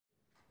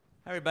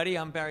Hi everybody,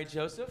 I'm Barry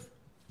Joseph.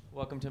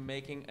 Welcome to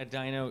Making a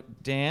Dino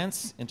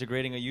Dance,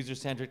 integrating a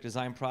user-centric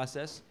design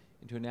process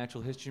into a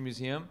natural history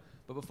museum.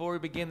 But before we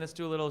begin, let's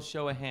do a little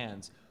show of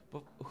hands.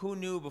 Who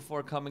knew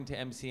before coming to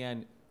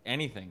MCN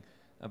anything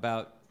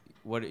about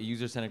what a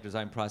user-centric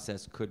design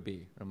process could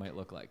be or might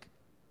look like?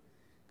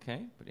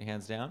 Okay, put your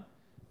hands down.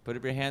 Put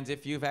up your hands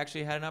if you've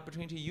actually had an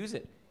opportunity to use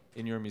it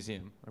in your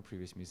museum or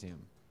previous museum.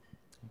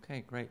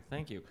 Okay, great,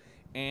 thank you.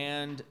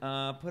 And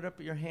put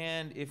up your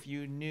hand if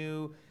you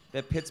knew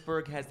that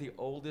Pittsburgh has the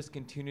oldest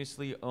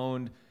continuously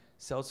owned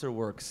seltzer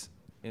works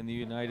in the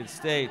United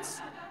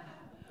States.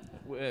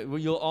 Well,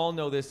 you'll all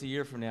know this a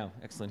year from now.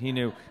 Excellent, he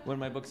knew, when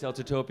my book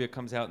Seltzertopia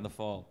comes out in the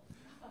fall.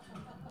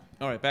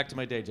 All right, back to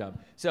my day job.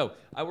 So,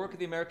 I work at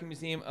the American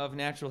Museum of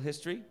Natural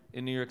History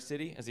in New York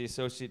City as the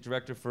Associate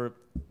Director for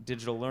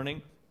Digital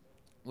Learning.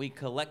 We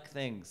collect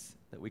things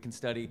that we can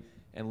study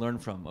and learn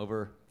from,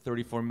 over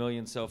 34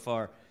 million so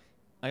far.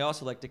 I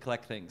also like to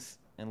collect things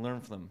and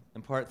learn from them,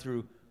 in part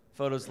through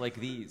photos like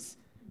these,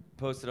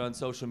 posted on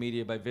social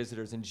media by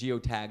visitors and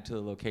geotagged to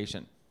the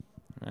location.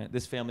 All right,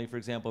 this family, for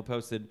example,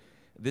 posted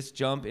this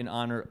jump in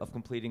honor of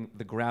completing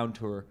the ground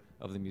tour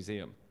of the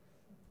museum.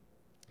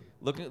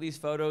 Looking at these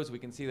photos, we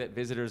can see that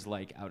visitors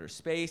like outer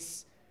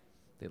space,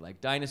 they like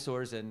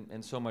dinosaurs,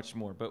 and so much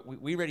more. But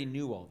we already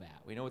knew all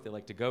that. We know what they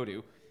like to go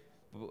to.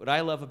 But what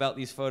I love about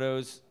these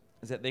photos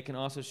is that they can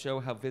also show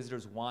how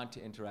visitors want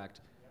to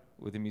interact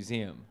with the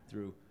museum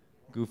through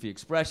goofy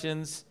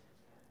expressions,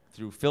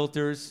 through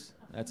filters.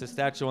 That's a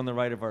statue on the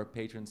right of our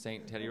patron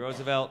saint, Teddy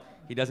Roosevelt.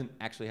 He doesn't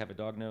actually have a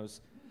dog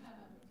nose.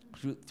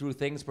 Through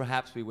things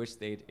perhaps we wish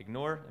they'd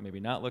ignore and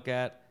maybe not look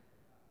at,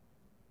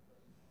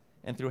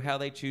 and through how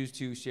they choose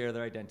to share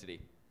their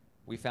identity.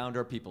 We found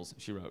our peoples,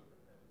 she wrote,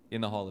 in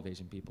the Hall of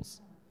Asian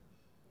Peoples.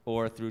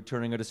 Or through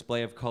turning a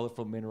display of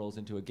colorful minerals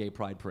into a gay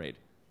pride parade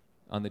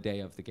on the day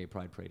of the gay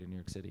pride parade in New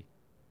York City.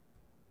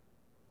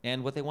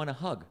 And what they want to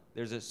hug.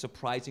 There's a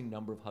surprising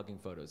number of hugging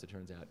photos, it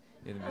turns out,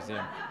 in the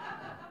museum.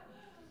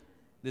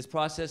 This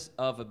process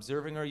of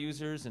observing our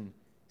users and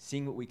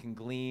seeing what we can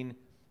glean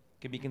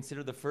can be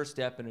considered the first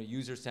step in a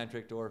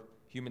user-centric or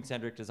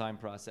human-centric design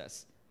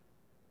process.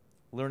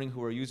 Learning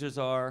who our users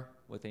are,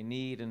 what they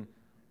need, and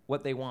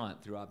what they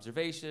want through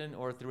observation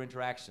or through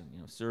interaction,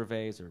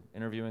 surveys or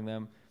interviewing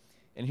them.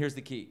 And here's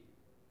the key.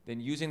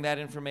 Then using that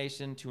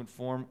information to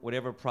inform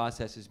whatever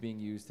process is being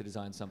used to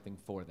design something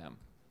for them.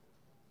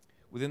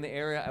 Within the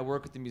area I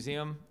work at the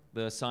museum,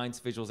 the Science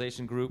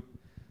Visualization Group,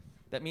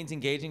 that means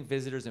engaging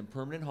visitors in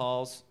permanent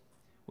halls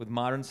with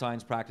modern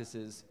science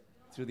practices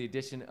through the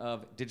addition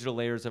of digital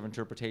layers of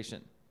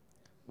interpretation.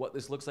 What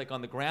this looks like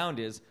on the ground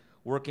is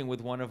working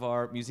with one of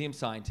our museum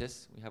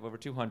scientists, we have over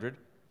 200,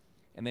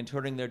 and then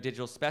turning their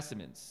digital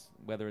specimens,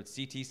 whether it's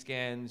CT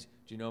scans,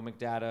 genomic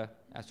data,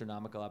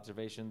 astronomical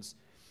observations,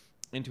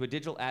 into a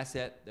digital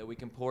asset that we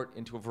can port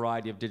into a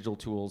variety of digital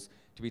tools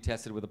to be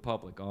tested with the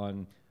public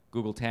on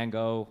Google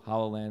Tango,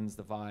 HoloLens,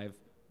 the Vive,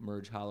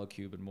 Merge,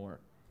 HoloCube, and more.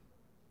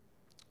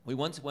 We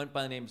once went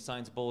by the name of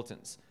Science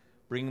Bulletins,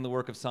 bringing the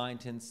work of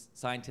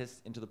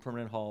scientists into the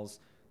permanent halls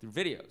through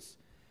videos.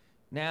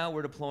 Now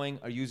we're deploying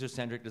our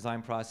user-centric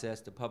design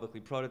process to publicly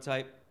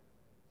prototype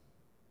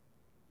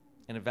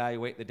and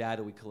evaluate the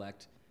data we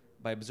collect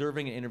by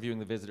observing and interviewing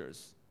the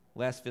visitors.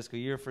 Last fiscal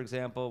year, for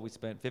example, we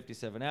spent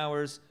 57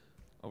 hours,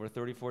 over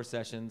 34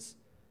 sessions,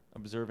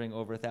 observing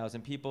over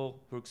 1,000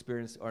 people who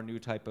experienced our new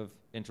type of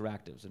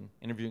interactives and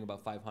interviewing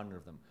about 500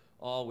 of them,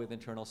 all with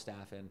internal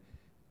staff and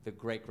the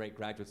great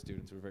graduate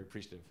students who are very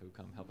appreciative who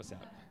come help us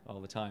out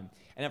all the time.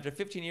 And after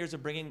 15 years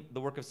of bringing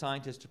the work of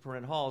scientists to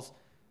permanent halls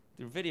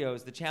through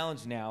videos, the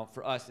challenge now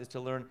for us is to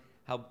learn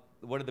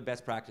what are the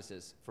best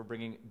practices for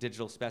bringing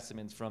digital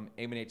specimens from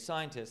AIM&H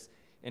scientists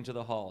into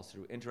the halls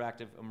through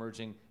interactive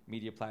emerging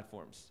media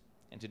platforms.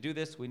 And to do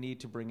this, we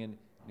need to bring in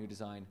new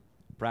design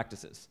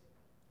practices.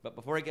 But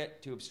before I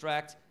get too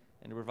abstract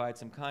and to provide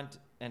some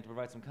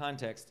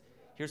context,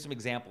 here's some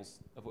examples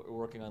of what we're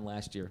working on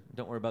last year.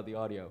 Don't worry about the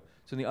audio.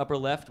 So in the upper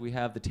left, we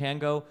have the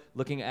Tango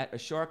looking at a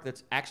shark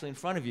that's actually in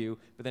front of you,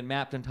 but then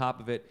mapped on top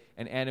of it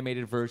an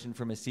animated version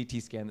from a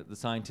CT scan that the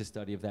scientists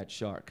study of that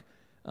shark.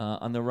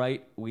 On the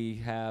right, we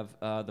have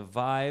the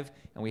Vive,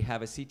 and we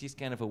have a CT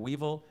scan of a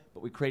weevil,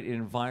 but we create an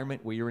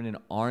environment where you're in an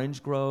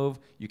orange grove,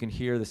 you can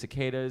hear the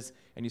cicadas,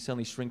 and you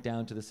suddenly shrink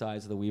down to the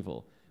size of the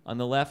weevil. On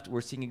the left,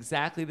 we're seeing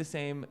exactly the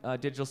same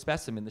digital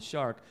specimen, the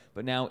shark,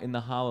 but now in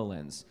the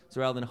HoloLens.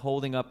 So rather than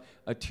holding up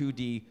a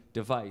 2D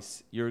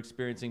device, you're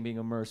experiencing being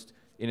immersed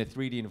in a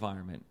 3D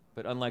environment.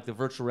 But unlike the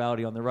virtual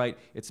reality on the right,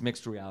 it's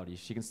mixed reality.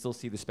 She can still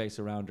see the space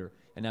around her,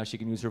 and now she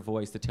can use her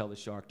voice to tell the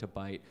shark to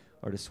bite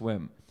or to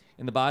swim.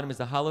 In the bottom is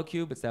the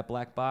HoloCube. It's that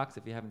black box.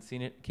 If you haven't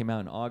seen it, it came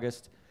out in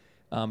August.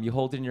 You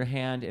hold it in your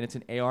hand, and it's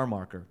an AR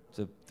marker. It's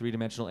a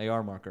three-dimensional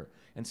AR marker.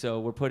 And so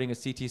we're putting a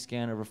CT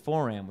scan of a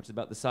forearm, which is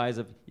about the size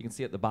of, you can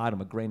see at the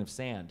bottom, a grain of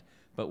sand.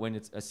 But when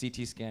it's a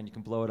CT scan, you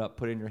can blow it up,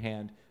 put it in your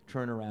hand,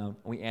 turn around,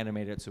 and we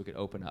animate it so it can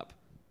open up.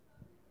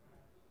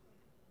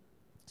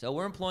 So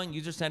we're employing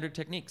user-centered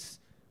techniques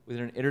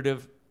within an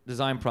iterative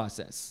design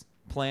process.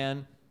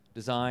 Plan,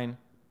 design,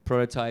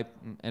 prototype,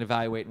 and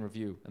evaluate and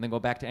review. And then go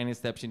back to any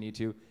steps you need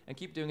to, and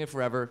keep doing it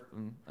forever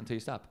until you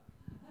stop.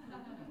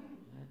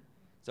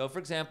 So for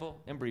example,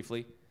 and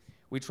briefly,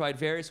 we tried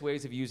various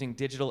ways of using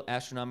digital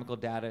astronomical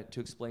data to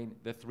explain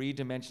the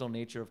three-dimensional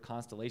nature of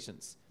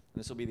constellations. And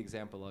this will be the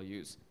example I'll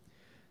use.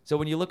 So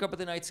when you look up at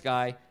the night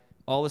sky,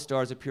 all the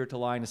stars appear to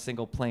lie in a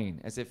single plane,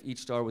 as if each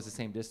star was the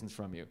same distance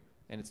from you,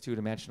 and it's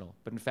two-dimensional.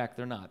 But in fact,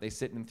 they're not. They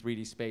sit in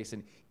 3D space,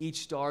 and each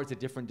star is a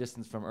different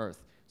distance from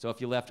Earth. So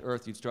if you left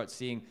Earth, you'd start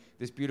seeing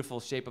this beautiful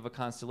shape of a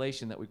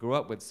constellation that we grew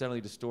up with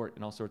suddenly distort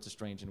in all sorts of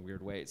strange and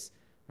weird ways,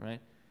 right?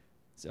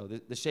 So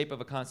the shape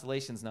of a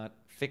constellation is not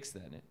fixed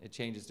then. It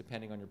changes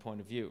depending on your point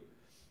of view.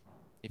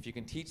 If you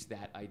can teach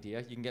that idea,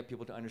 you can get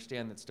people to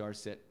understand that stars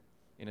sit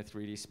in a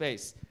 3D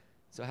space.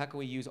 So how can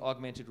we use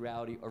augmented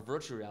reality or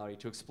virtual reality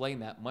to explain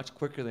that much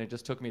quicker than it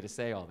just took me to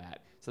say all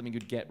that? Something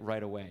you'd get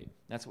right away.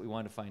 That's what we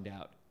wanted to find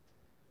out.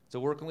 So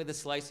working with a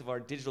slice of our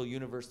digital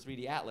universe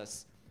 3D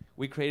atlas,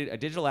 we created a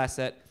digital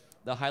asset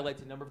that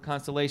highlights a number of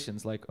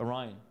constellations like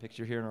Orion,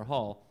 picture here in our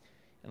hall.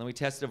 And then we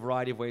tested a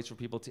variety of ways for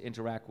people to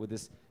interact with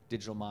this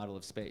digital model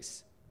of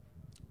space.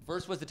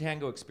 First was the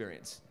Tango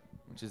experience,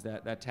 which is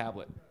that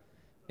tablet.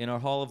 In our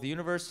Hall of the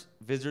Universe,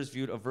 visitors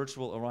viewed a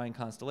virtual Orion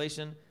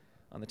constellation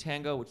on the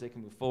Tango, which they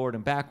can move forward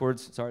and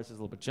backwards. Sorry, this is a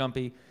little bit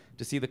jumpy.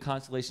 To see the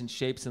constellation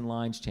shapes and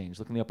lines change.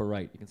 Look in the upper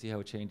right. You can see how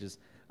it changes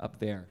up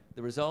there.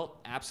 The result,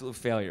 absolute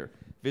failure.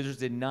 Visitors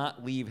did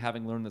not leave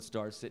having learned that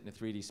stars sit in a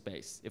 3D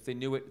space. If they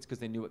knew it, it's because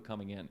they knew it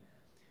coming in.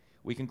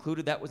 We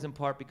concluded that was in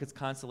part because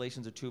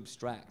constellations are too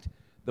abstract.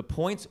 The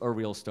points are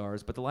real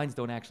stars, but the lines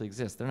don't actually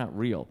exist. They're not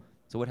real.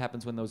 So what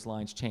happens when those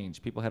lines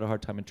change? People had a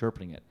hard time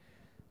interpreting it.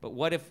 But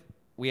what if,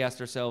 we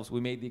asked ourselves,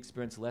 we made the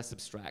experience less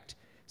abstract?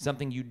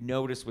 Something you'd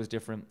notice was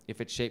different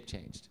if its shape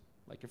changed,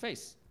 like your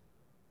face.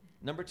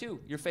 Number two,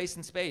 your face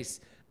in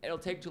space. It'll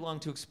take too long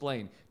to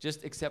explain,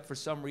 just except for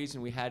some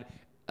reason we had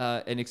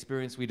an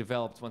experience we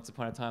developed once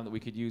upon a time that we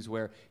could use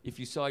where if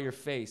you saw your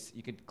face,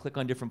 you could click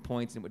on different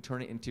points and it would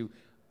turn it into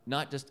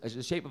not just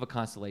the shape of a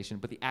constellation,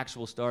 but the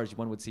actual stars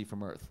one would see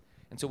from Earth.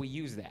 And so we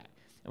used that.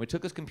 And we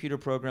took this computer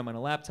program on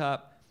a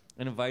laptop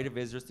and invited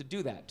visitors to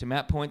do that, to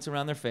map points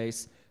around their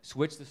face,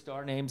 switch the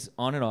star names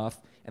on and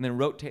off, and then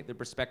rotate their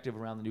perspective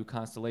around the new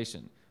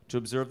constellation to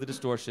observe the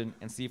distortion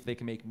and see if they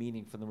can make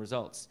meaning from the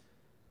results.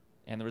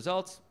 And the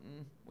results,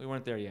 we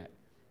weren't there yet.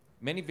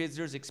 Many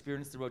visitors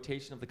experienced the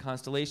rotation of the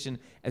constellation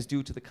as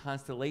due to the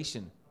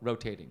constellation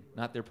rotating,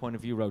 not their point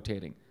of view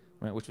rotating,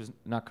 right, which was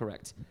not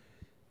correct.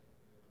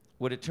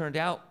 What it turned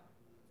out,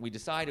 we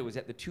decided, was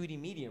that the 2D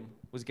medium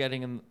was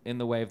getting in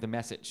the way of the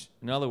message.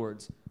 In other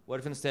words, what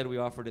if instead we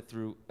offered it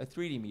through a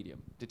 3D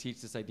medium to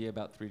teach this idea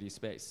about 3D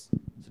space?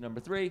 So number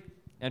three,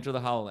 enter the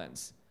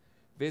HoloLens.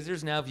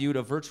 Visitors now viewed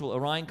a virtual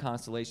Orion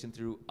constellation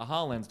through a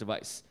HoloLens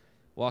device.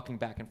 Walking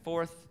back and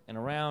forth and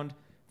around,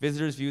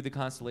 visitors viewed the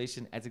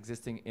constellation as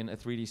existing in a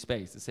 3D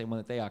space, the same one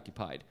that they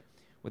occupied,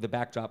 with a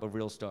backdrop of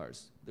real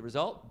stars. The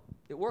result?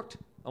 It worked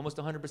almost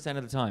 100%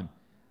 of the time.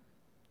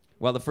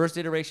 While the first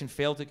iteration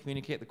failed to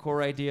communicate the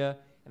core idea,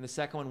 and the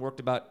second one worked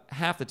about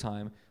half the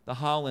time, the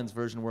HoloLens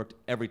version worked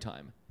every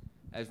time.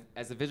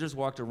 As the visitors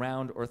walked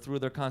around or through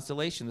their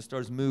constellation, the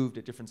stars moved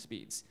at different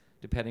speeds,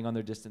 depending on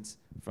their distance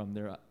from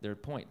their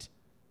point.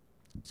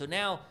 So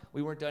now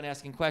we weren't done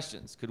asking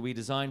questions. Could we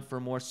design for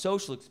a more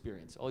social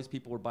experience? All these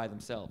people were by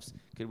themselves.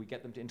 Could we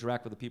get them to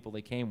interact with the people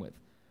they came with?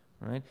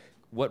 Right?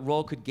 What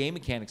role could game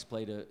mechanics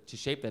play to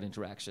shape that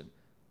interaction?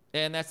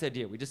 And that's the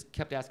idea. We just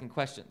kept asking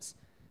questions.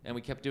 And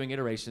we kept doing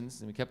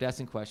iterations, and we kept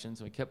asking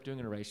questions, and we kept doing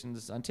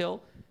iterations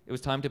until it was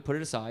time to put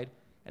it aside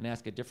and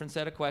ask a different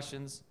set of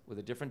questions with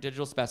a different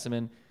digital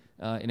specimen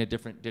in a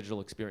different digital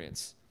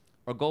experience.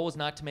 Our goal was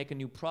not to make a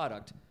new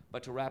product,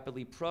 but to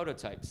rapidly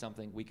prototype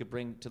something we could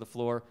bring to the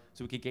floor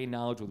so we could gain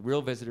knowledge with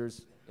real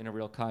visitors in a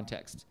real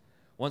context.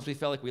 Once we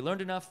felt like we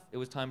learned enough, it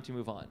was time to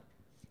move on.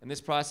 And this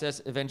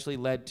process eventually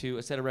led to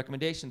a set of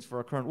recommendations for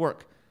our current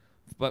work.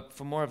 But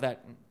for more of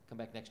that, come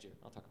back next year.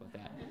 I'll talk about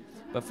that.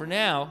 But for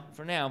now,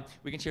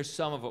 we can share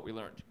some of what we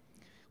learned.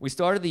 We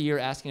started the year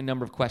asking a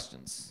number of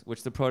questions,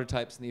 which the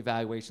prototypes and the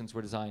evaluations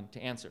were designed to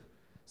answer,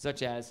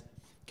 such as,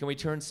 can we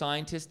turn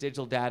scientists'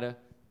 digital data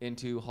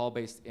into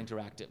hall-based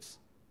interactives?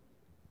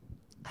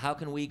 How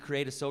can we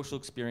create a social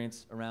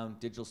experience around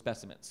digital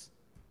specimens?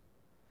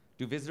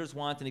 Do visitors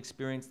want an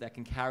experience that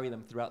can carry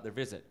them throughout their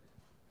visit?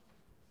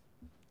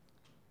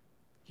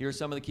 Here are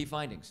some of the key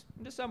findings,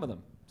 just some of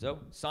them. So,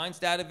 science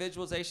data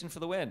visualization for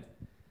the win.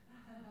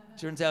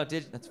 Turns out,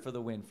 that's for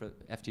the win, for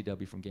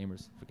FTW for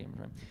gamers,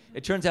 right?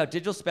 It turns out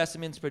digital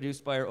specimens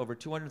produced by our over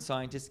 200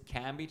 scientists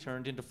can be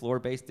turned into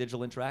floor-based digital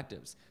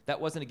interactives. That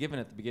wasn't a given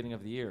at the beginning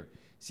of the year.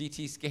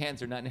 CT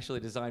scans are not necessarily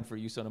designed for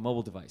use on a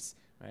mobile device,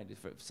 right?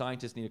 If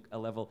scientists need a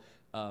level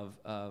of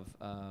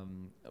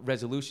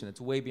resolution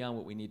that's way beyond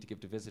what we need to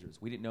give to visitors.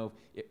 We didn't know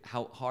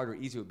how hard or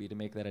easy it would be to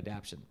make that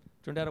adaptation.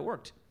 Turned out it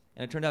worked.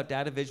 And it turned out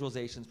data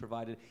visualizations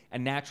provided a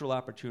natural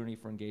opportunity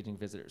for engaging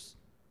visitors.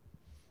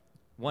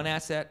 One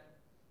asset,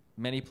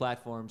 many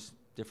platforms,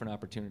 different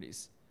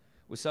opportunities.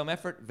 With some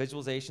effort,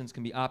 visualizations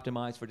can be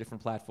optimized for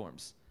different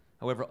platforms.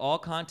 However, all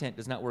content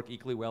does not work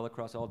equally well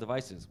across all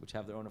devices, which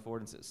have their own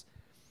affordances.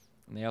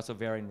 And they also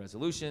vary in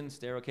resolution,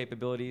 stereo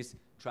capabilities,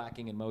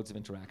 tracking, and modes of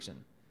interaction.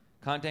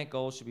 Content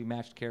goals should be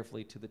matched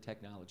carefully to the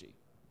technology.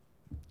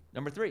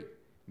 Number 3,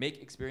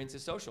 make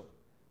experiences social.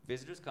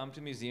 Visitors come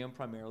to a museum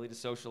primarily to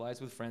socialize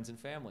with friends and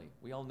family.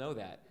 We all know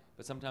that.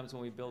 But sometimes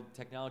when we build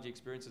technology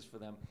experiences for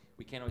them,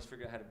 we can't always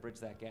figure out how to bridge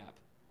that gap.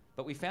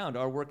 But we found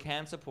our work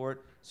can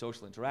support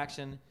social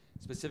interaction,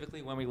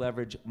 specifically when we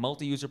leverage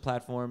multi-user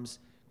platforms,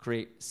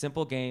 create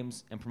simple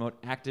games, and promote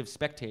active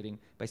spectating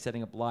by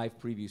setting up live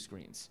preview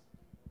screens.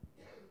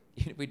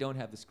 Even if we don't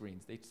have the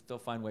screens, they still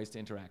find ways to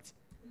interact.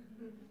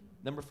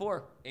 Number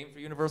 4, aim for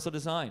universal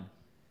design.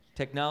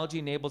 Technology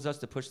enables us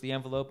to push the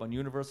envelope on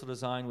universal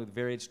design with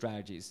varied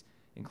strategies,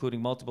 including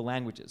multiple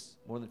languages.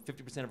 More than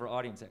 50% of our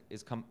audience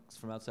comes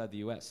from outside the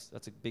US.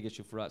 That's a big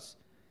issue for us.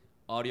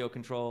 Audio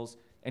controls,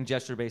 and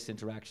gesture-based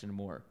interaction and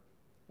more.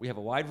 We have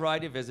a wide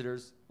variety of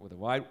visitors with a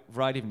wide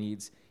variety of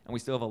needs, and we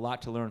still have a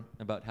lot to learn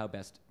about how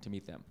best to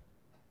meet them.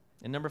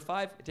 And number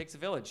 5, it takes a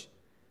village.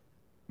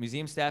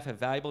 Museum staff have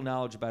valuable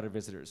knowledge about our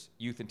visitors.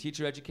 Youth and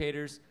teacher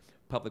educators,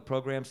 public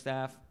program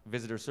staff,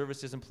 visitor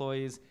services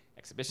employees,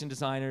 exhibition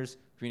designers,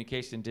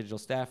 communication and digital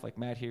staff like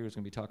Matt here, who's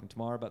going to be talking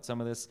tomorrow about some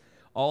of this,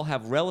 all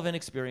have relevant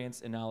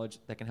experience and knowledge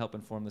that can help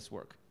inform this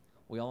work.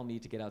 We all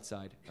need to get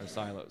outside our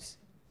silos.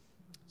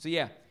 So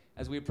yeah,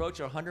 as we approach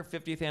our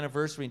 150th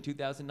anniversary in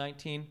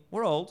 2019,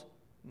 we're old,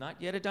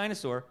 not yet a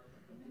dinosaur,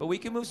 but we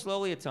can move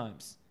slowly at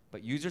times.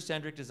 But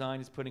user-centric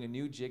design is putting a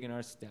new jig in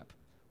our step.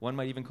 One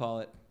might even call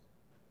it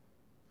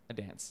a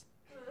dance.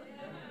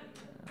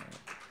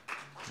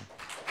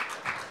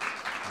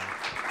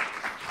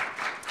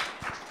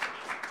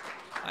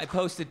 I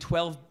posted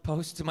 12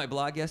 posts to my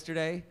blog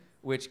yesterday,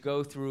 which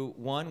go through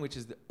 1, which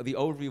is the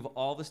overview of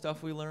all the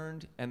stuff we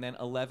learned, and then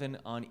 11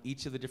 on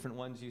each of the different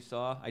ones you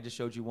saw. I just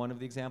showed you one of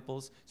the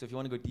examples. So if you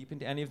want to go deep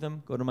into any of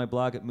them, go to my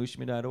blog at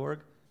mooshme.org.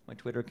 My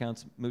Twitter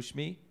account's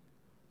mooshme.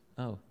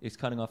 Oh, it's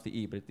cutting off the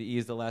E, but the E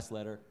is the last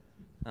letter.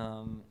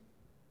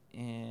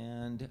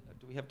 And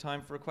do we have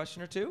time for a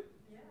question or two?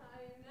 Yeah,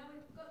 now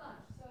we've got lunch,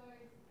 so...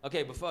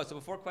 Okay,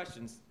 before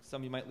questions,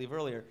 some of you might leave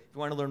earlier. If you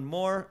want to learn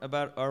more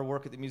about our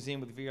work at the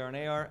museum with VR and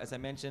AR, as I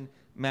mentioned,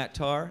 Matt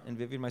Tarr and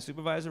Vivian, my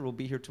supervisor, will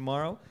be here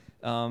tomorrow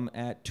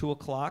at 2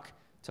 o'clock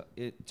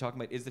talking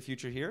about Is the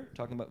Future Here?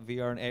 Talking about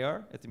VR and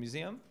AR at the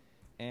museum.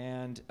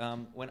 And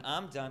when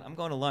I'm done, I'm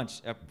going to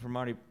lunch at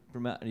Primarty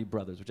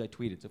Brothers, which I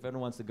tweeted. So if anyone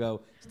wants to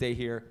go, stay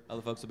here.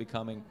 Other folks will be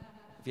coming.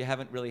 If you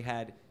haven't really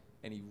had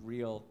any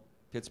real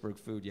Pittsburgh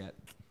food yet,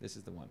 this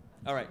is the one.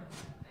 All right,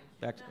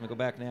 I'm going to go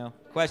back now.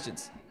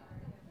 Questions?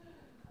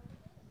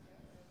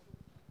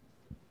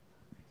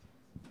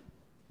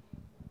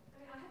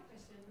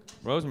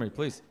 Rosemary,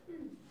 please.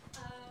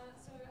 So I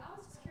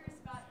was just curious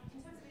about,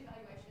 in terms of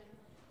evaluation,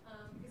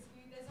 because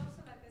there's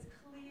also like there's a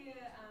clear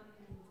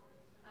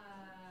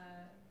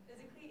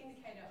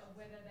indicator of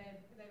whether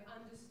they've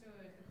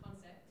understood the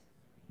concept,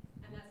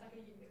 and that's like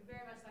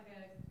very much like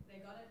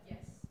they got it,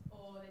 yes,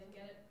 or they didn't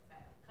get it,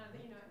 fail, kind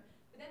of thing, you know.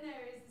 But then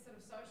there is the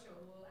sort of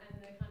social and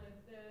the kind of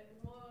the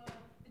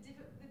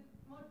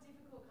more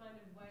difficult kind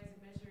of ways of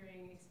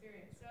measuring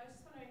experience. So I was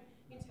just wondering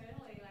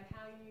internally, like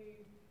how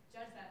you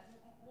judge that.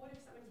 What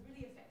if something's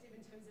really effective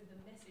in terms of the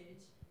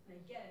message and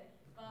they get it,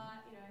 but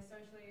you know,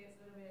 socially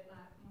it's a little bit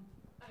like,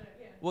 I don't know,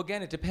 yeah. Well,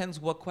 again, it depends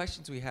what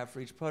questions we have for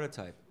each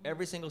prototype.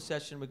 Every single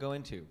session we go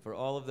into, for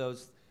all of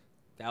those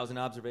 1,000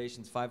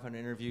 observations, 500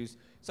 interviews,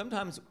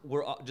 sometimes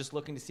we're just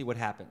looking to see what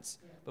happens.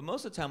 Yeah. But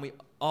most of the time we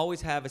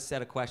always have a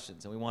set of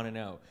questions and we want to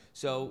know.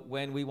 So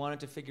when we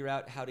wanted to figure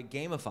out how to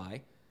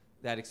gamify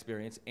that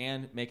experience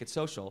and make it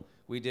social,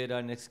 we did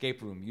an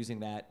escape room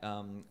using that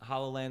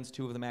HoloLens,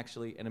 2 of them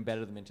actually, and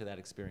embedded them into that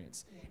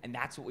experience. Yeah. And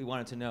that's what we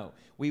wanted to know.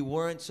 We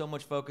weren't so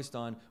much focused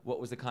on what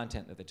was the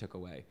content that they took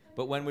away.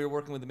 But when we were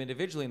working with them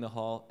individually in the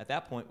hall, at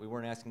that point, we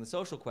weren't asking the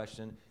social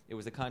question, it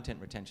was the content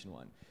retention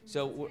one.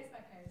 So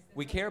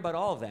we care about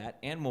all of that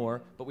and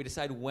more, but we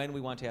decide when we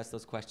want to ask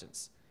those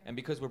questions. And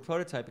because we're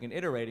prototyping and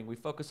iterating, we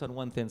focus on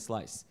one thin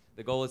slice.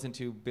 The goal isn't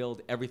to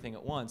build everything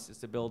at once. It's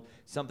to build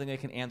something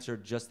that can answer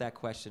just that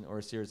question or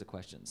a series of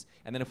questions.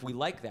 And then if we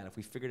like that, if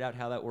we figured out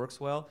how that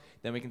works well,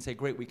 then we can say,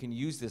 great, we can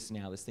use this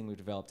now, this thing we've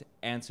developed, to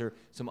answer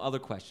some other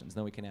questions.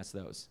 Then we can ask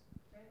those.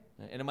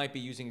 And it might be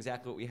using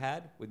exactly what we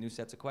had with new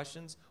sets of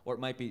questions, or it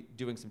might be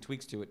doing some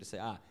tweaks to it to say,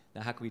 now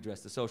how can we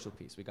address the social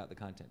piece? We got the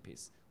content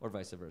piece, or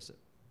vice versa.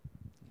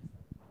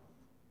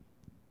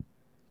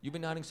 You've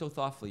been nodding so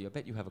thoughtfully. I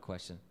bet you have a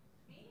question.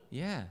 Me?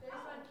 Yeah. There's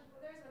one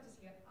just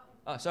here.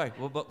 Oh, sorry.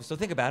 Well, so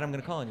think about it. I'm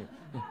going to call on you.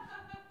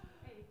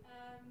 Hey,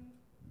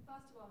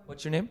 first of all,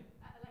 What's your name?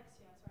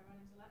 Alexia. Sorry,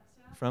 my name's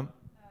Alexia. From?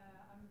 I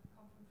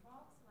come from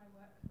France, and I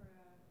work for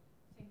a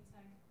think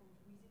tank called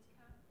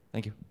Visitica.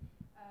 Thank you.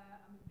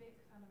 I'm a big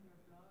fan of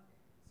your blog.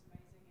 It's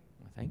amazing.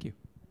 Well, thank you.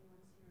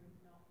 Anyone's here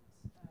not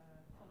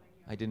following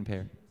you. I didn't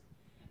pay her.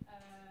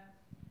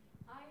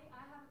 I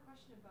have a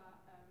question about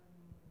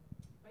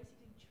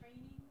basically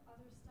training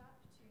other staff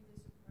to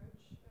this approach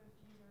of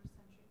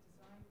user-centric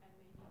design and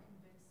maybe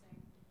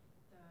convincing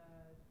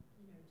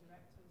the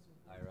directors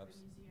or higher ups.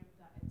 The museum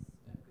that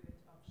it's a good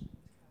option to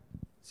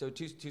have. So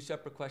two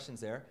separate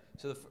questions there.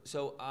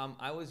 So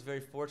I was very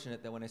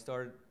fortunate that when I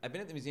started, I've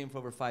been at the museum for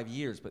over 5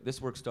 years, but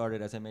this work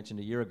started, as I mentioned,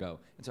 a year ago,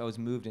 and so I was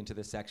moved into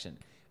this section.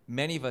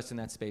 Many of us in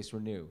that space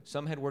were new.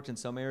 Some had worked in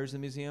some areas of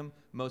the museum.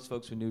 Most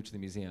folks were new to the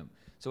museum.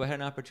 So I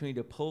had an opportunity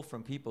to pull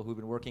from people who've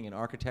been working in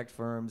architect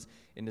firms,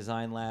 in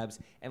design labs,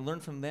 and learn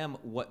from them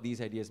what these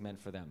ideas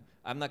meant for them.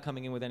 I'm not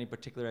coming in with any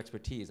particular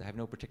expertise. I have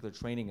no particular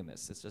training in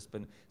this. It's just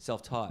been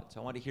self-taught. So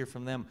I want to hear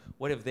from them.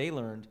 What have they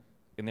learned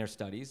in their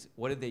studies?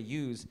 What did they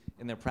use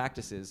in their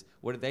practices?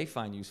 What did they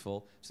find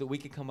useful so that we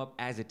could come up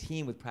as a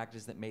team with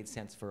practices that made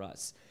sense for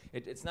us?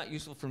 It's not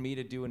useful for me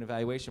to do an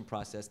evaluation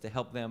process to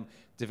help them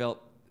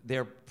develop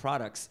their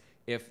products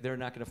if they're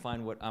not going to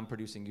find what I'm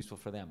producing useful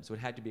for them. So it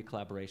had to be a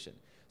collaboration.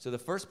 So the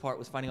first part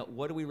was finding out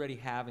what do we already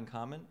have in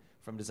common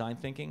from design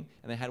thinking,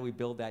 and then how do we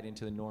build that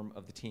into the norm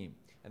of the team?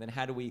 And then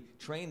how do we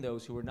train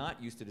those who are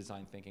not used to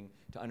design thinking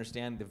to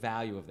understand the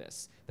value of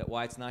this? That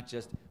why it's not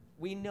just,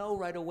 we know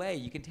right away,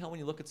 you can tell when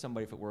you look at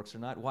somebody if it works or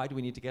not. Why do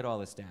we need to get all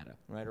this data,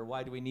 right? Or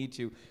why do we need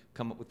to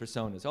come up with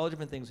personas? All the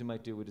different things we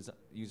might do with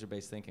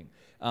user-based thinking.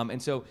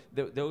 And so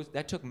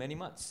that took many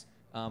months.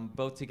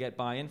 Both to get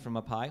buy-in from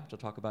up high, which I'll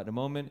talk about in a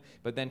moment,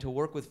 but then to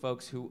work with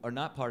folks who are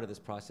not part of this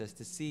process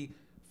to see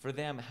for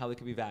them how they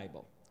could be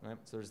valuable, right?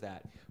 So there's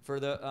that. For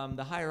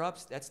the higher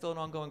ups, that's still an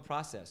ongoing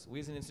process. We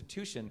as an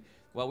institution,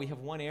 while we have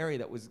one area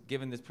that was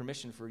given this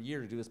permission for a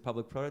year to do this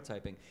public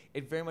prototyping,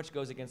 it very much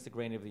goes against the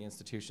grain of the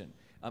institution.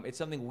 It's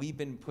something we've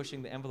been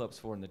pushing the envelopes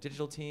for in the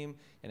digital team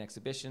and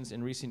exhibitions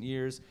in recent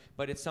years,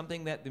 but it's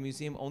something that the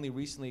museum only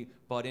recently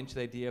bought into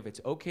the idea of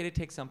it's okay to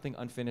take something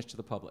unfinished to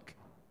the public.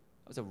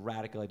 That was a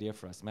radical idea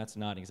for us. Matt's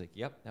nodding. He's like,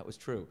 yep, that was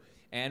true.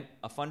 And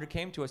a funder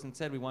came to us and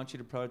said, we want you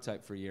to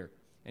prototype for a year.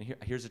 And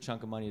here's a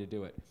chunk of money to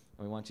do it.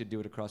 And we want you to do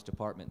it across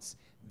departments.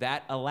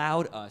 That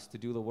allowed us to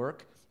do the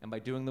work. And by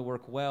doing the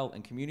work well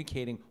and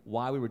communicating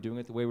why we were doing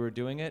it the way we were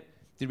doing it,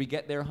 did we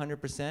get there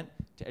 100%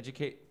 to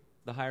educate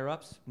the higher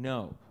ups?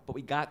 No. But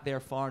we got there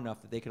far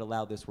enough that they could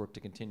allow this work to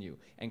continue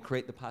and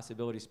create the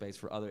possibility space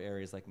for other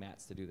areas like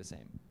Matt's to do the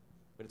same.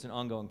 But it's an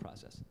ongoing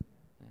process.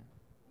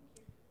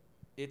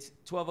 It's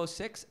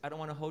 12:06. I don't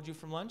want to hold you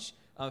from lunch.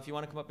 If you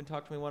want to come up and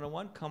talk to me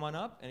one-on-one, come on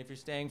up. And if you're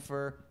staying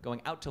for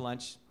going out to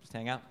lunch, just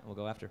hang out and we'll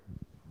go after.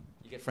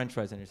 You get French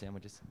fries on your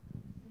sandwiches.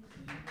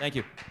 Thank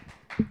you.